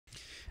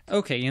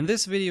Okay, in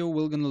this video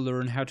we're going to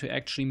learn how to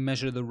actually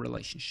measure the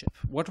relationship.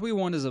 What we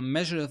want is a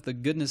measure of the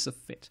goodness of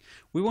fit.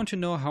 We want to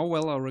know how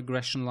well our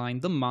regression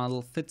line, the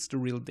model, fits the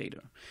real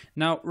data.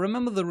 Now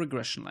remember the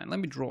regression line. Let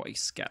me draw a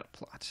scatter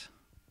plot.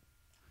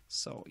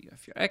 So you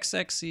have your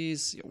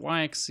x-axis, your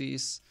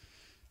y-axis,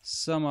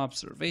 some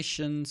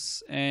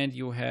observations, and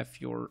you have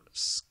your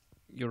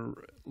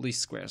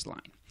least squares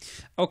line.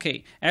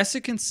 Okay, as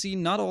you can see,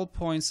 not all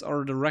points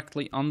are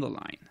directly on the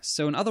line.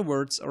 So in other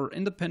words, our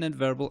independent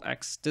variable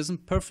x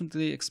doesn't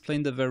perfectly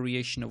explain the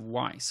variation of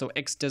y. So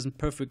x doesn't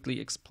perfectly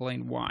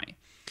explain y.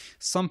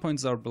 Some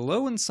points are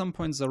below and some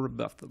points are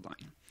above the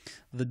line.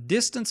 The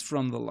distance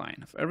from the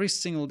line of every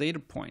single data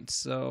point.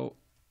 So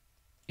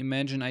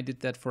imagine I did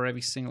that for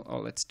every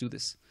single, let's do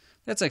this.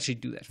 Let's actually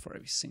do that for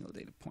every single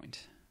data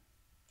point.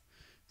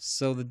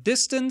 So the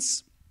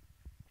distance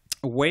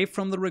away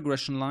from the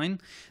regression line,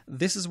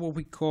 this is what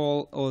we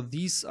call, or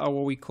these are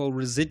what we call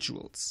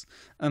residuals.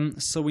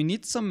 So we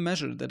need some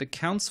measure that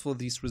accounts for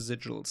these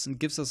residuals and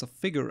gives us a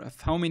figure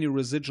of how many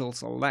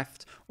residuals are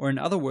left, or in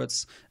other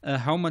words,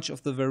 how much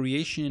of the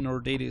variation in our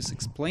data is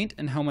explained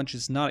and how much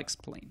is not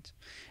explained.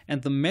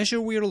 And the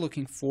measure we are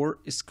looking for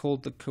is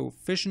called the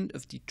coefficient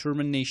of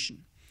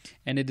determination,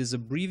 and it is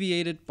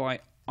abbreviated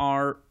by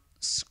R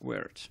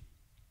squared.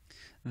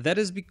 That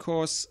is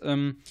because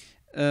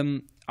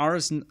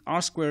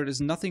R squared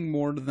is nothing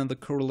more than the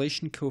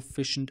correlation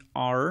coefficient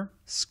R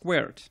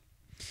squared.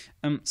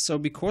 So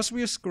because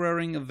we are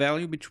squaring a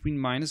value between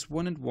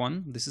 -1 and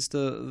 1, this is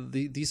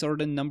these are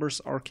the numbers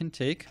R can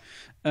take,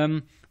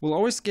 we'll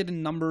always get a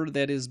number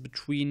that is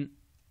between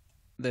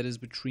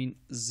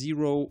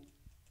 0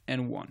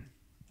 and 1.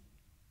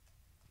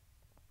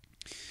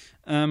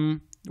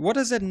 What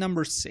does that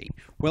number say?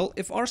 Well,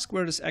 if R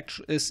squared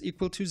is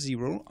equal to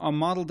 0, our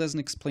model doesn't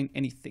explain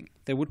anything.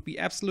 There would be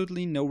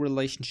absolutely no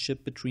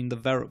relationship between the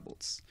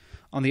variables.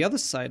 On the other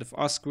side, if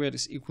R squared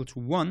is equal to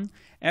 1,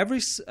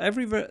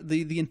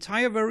 the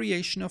entire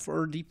variation of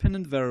our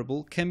dependent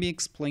variable can be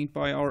explained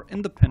by our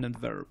independent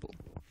variable.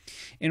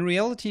 In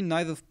reality,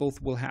 neither of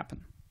both will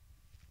happen.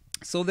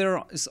 So there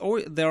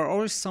are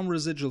always some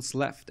residuals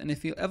left, and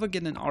if you ever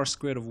get an R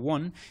squared of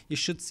 1, you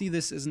should see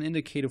this as an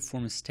indicator for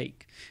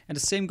mistake. And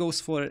the same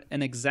goes for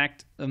an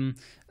exact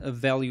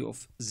value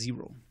of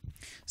 0.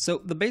 So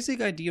the basic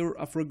idea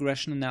of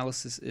regression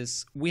analysis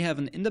is we have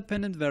an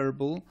independent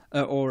variable,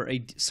 a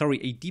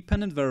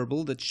dependent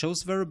variable that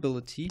shows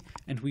variability,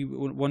 and we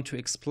want to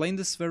explain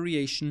this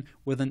variation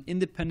with an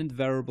independent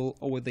variable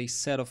or with a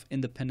set of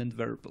independent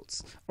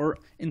variables. Or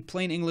in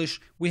plain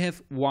English, we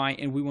have y,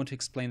 and we want to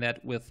explain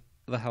that with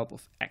the help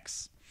of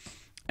x.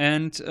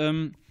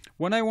 And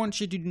what I want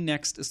you to do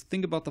next is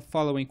think about the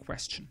following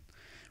question.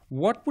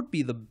 What would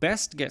be the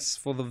best guess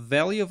for the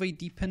value of a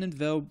dependent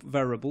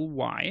variable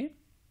y?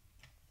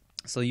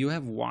 So you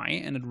have y,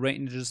 and it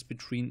ranges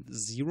between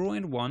 0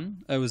 and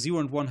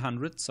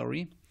 100,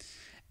 sorry.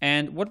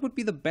 And what would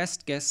be the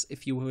best guess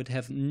if you would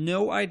have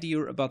no idea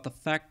about the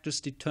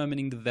factors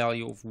determining the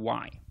value of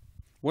y?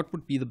 What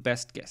would be the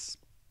best guess?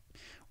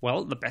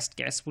 Well, the best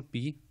guess would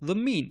be the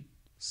mean.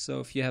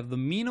 So if you have the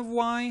mean of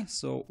y,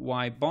 so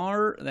y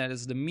bar, that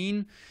is the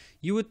mean,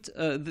 you would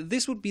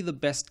this would be the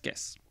best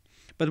guess.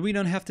 But we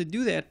don't have to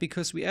do that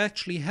because we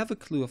actually have a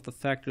clue of the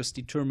factors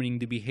determining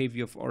the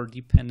behavior of our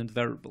dependent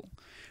variable.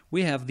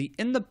 We have the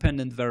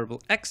independent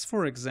variable x,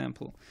 for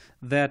example,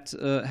 that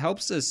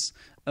helps us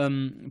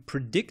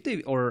predict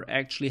or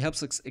actually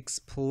helps us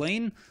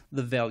explain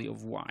the value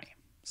of y.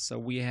 So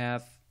we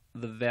have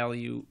the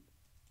value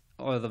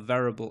or the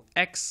variable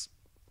x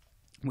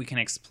we can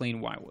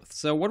explain y with.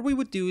 So what we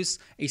would do is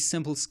a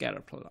simple scatter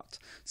plot.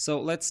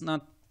 So let's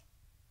not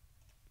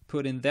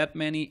put in that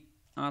many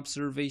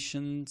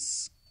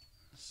observations.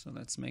 So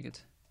let's make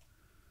it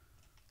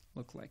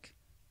look like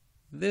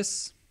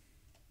this.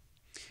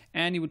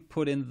 And you would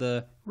put in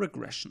the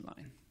regression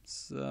line.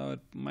 So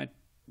it might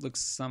look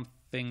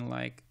something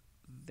like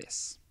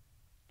this.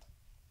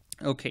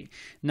 Okay,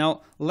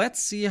 now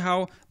let's see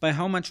by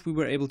how much we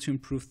were able to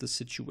improve the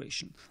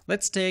situation.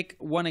 Let's take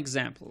one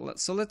example.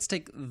 So let's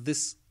take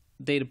this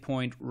data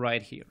point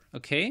right here,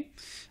 okay?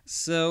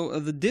 So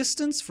the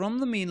distance from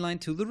the mean line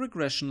to the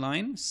regression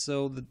line,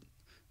 so the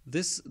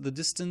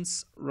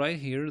distance right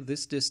here,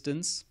 this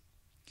distance,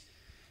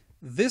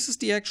 this is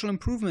the actual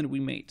improvement we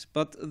made,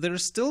 but there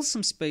is still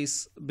some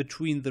space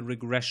between the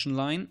regression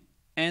line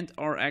and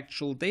our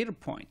actual data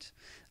point.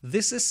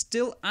 This is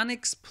still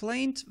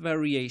unexplained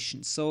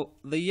variation. So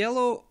the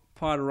yellow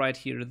part right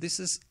here, this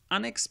is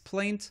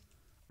unexplained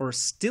or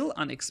still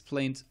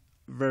unexplained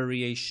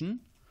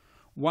variation,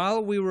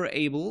 while we were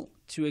able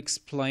to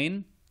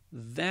explain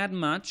that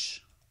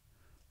much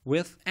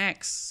with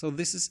x. So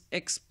this is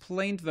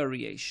explained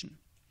variation.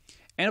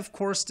 And of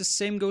course, the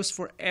same goes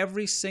for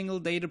every single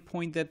data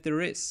point that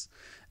there is.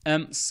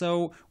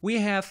 So we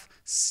have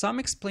some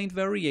explained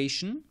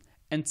variation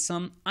and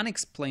some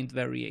unexplained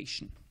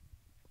variation.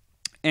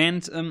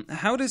 And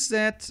how does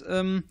that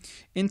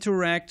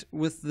interact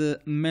with the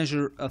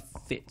measure of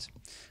fit?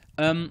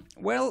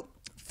 Well,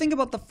 think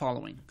about the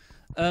following.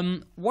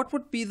 what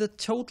would be the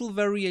total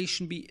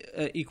variation be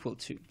equal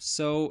to?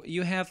 So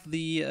you have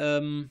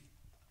the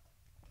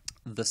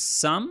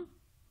sum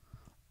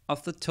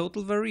of the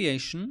total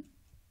variation.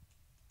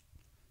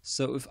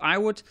 So if I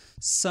would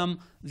sum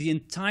the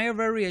entire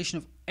variation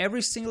of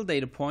every single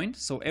data point,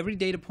 so every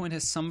data point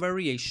has some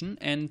variation,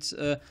 and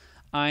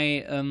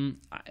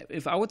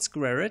if I would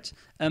square it,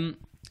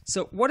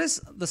 so what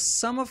is the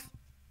sum of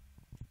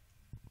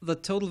the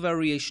total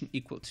variation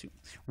equal to?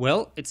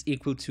 Well, it's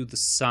equal to the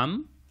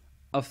sum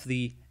of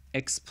the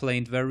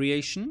explained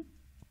variation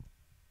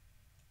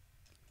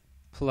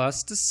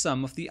plus the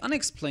sum of the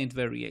unexplained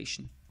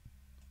variation,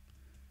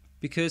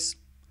 because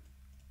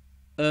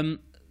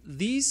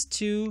these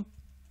two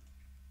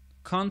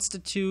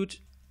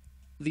constitute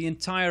the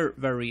entire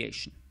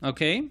variation.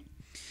 Okay,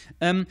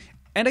 and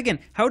again,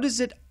 how does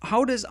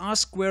r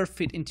squared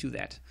fit into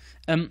that?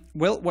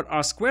 Well, what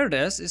r squared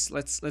does is,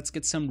 let's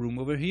get some room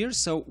over here.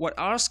 So what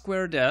r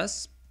squared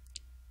does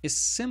is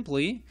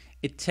simply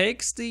it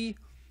takes the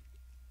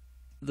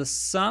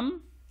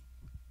sum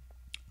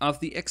of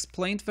the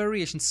explained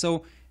variation.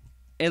 So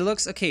it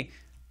looks, okay,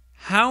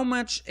 how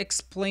much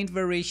explained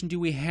variation do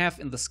we have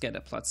in the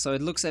scatter plot? So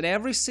it looks at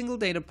every single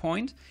data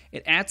point,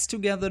 it adds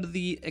together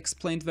the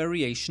explained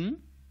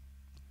variation,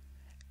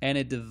 and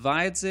it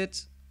divides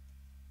it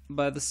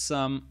by the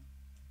sum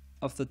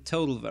of the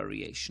total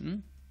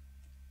variation.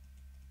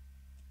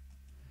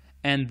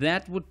 And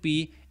that would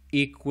be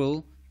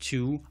equal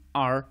to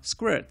r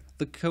squared,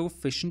 the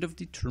coefficient of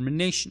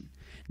determination.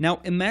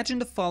 Now imagine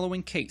the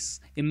following case.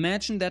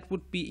 Imagine that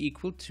would be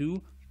equal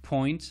to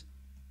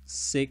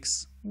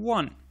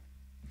 0.61.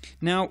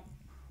 Now,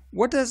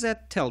 what does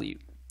that tell you?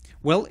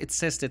 Well, it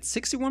says that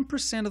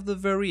 61% of the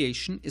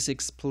variation is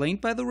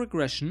explained by the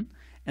regression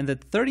and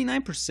that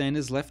 39%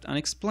 is left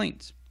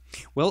unexplained.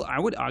 Well, I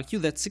would argue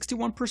that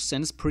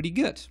 61% is pretty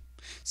good.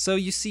 So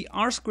you see,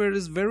 r squared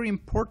is very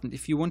important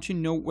if you want to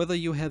know whether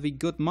you have a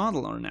good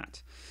model or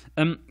not.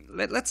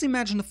 Let's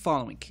imagine the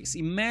following case.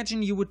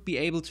 Imagine you would be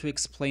able to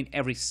explain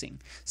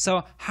everything.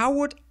 So how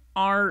would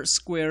r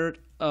squared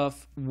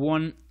of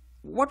 1,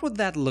 what would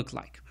that look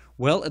like?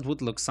 Well, it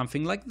would look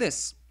something like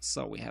this.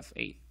 So we have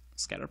a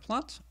scatter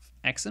plot of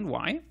x and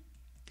y.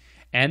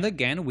 And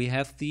again, we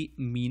have the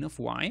mean of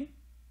y.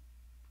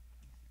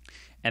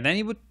 And then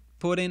you would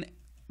put in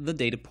the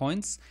data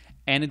points,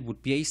 and it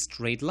would be a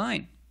straight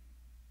line.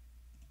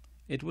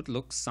 It would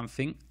look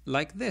something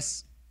like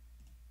this.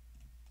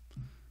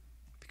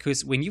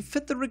 Because when you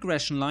fit the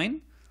regression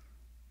line,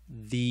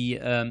 the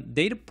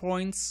data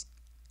points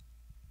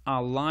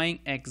are lying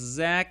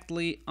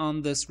exactly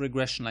on this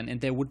regression line,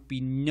 and there would be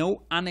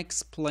no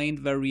unexplained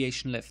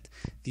variation left.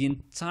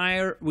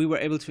 We were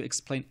able to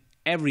explain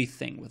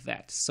everything with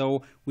that.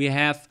 So we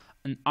have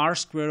an r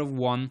squared of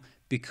 1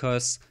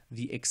 because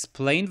the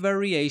explained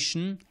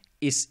variation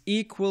is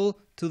equal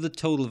to the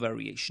total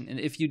variation. And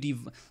if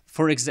you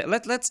for example,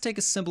 let's take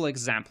a simple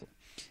example.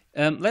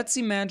 Let's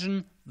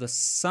imagine the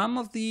sum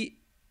of the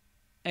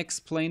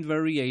explained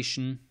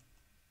variation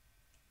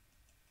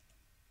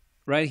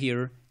right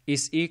here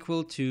is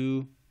equal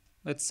to,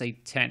 let's say,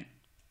 10.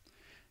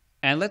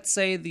 And let's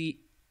say the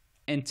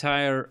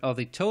entire of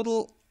the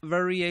total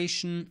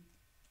variation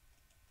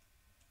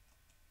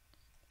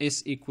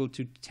is equal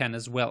to 10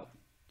 as well.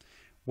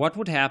 What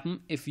would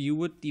happen if you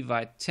would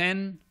divide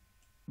 10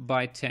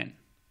 by 10?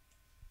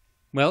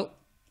 Well,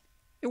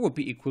 it would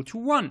be equal to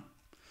 1.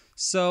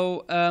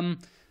 So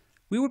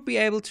we would be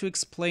able to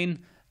explain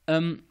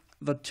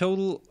the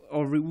total,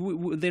 or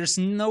there's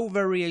no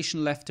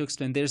variation left to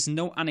explain. There's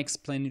no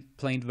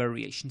unexplained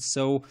variation.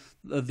 So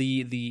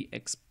the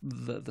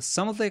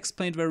sum of the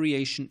explained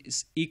variation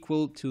is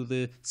equal to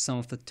the sum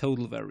of the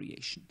total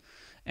variation.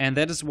 And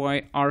that is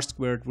why r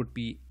squared would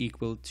be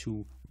equal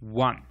to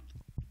 1.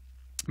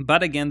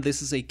 But again,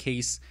 this is a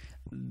case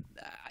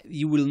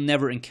you will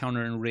never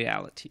encounter in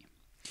reality.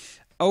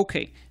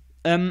 Okay,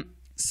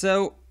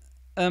 so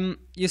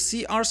you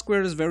see, r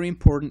squared is very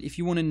important if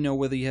you want to know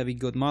whether you have a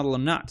good model or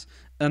not.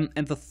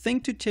 And the thing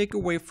to take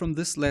away from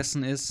this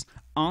lesson is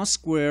r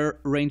squared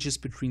ranges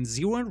between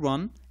 0 and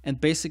 1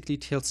 and basically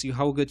tells you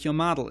how good your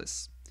model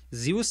is.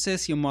 0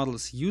 says your model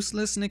is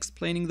useless in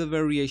explaining the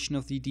variation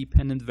of the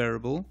dependent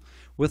variable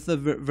with the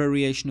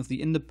variation of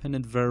the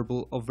independent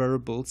variable or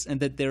variables, and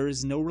that there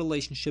is no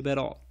relationship at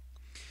all.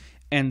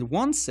 And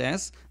 1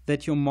 says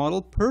that your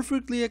model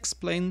perfectly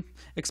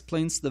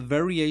explains the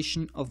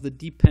variation of the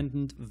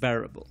dependent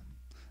variable.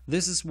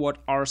 This is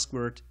what r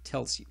squared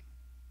tells you.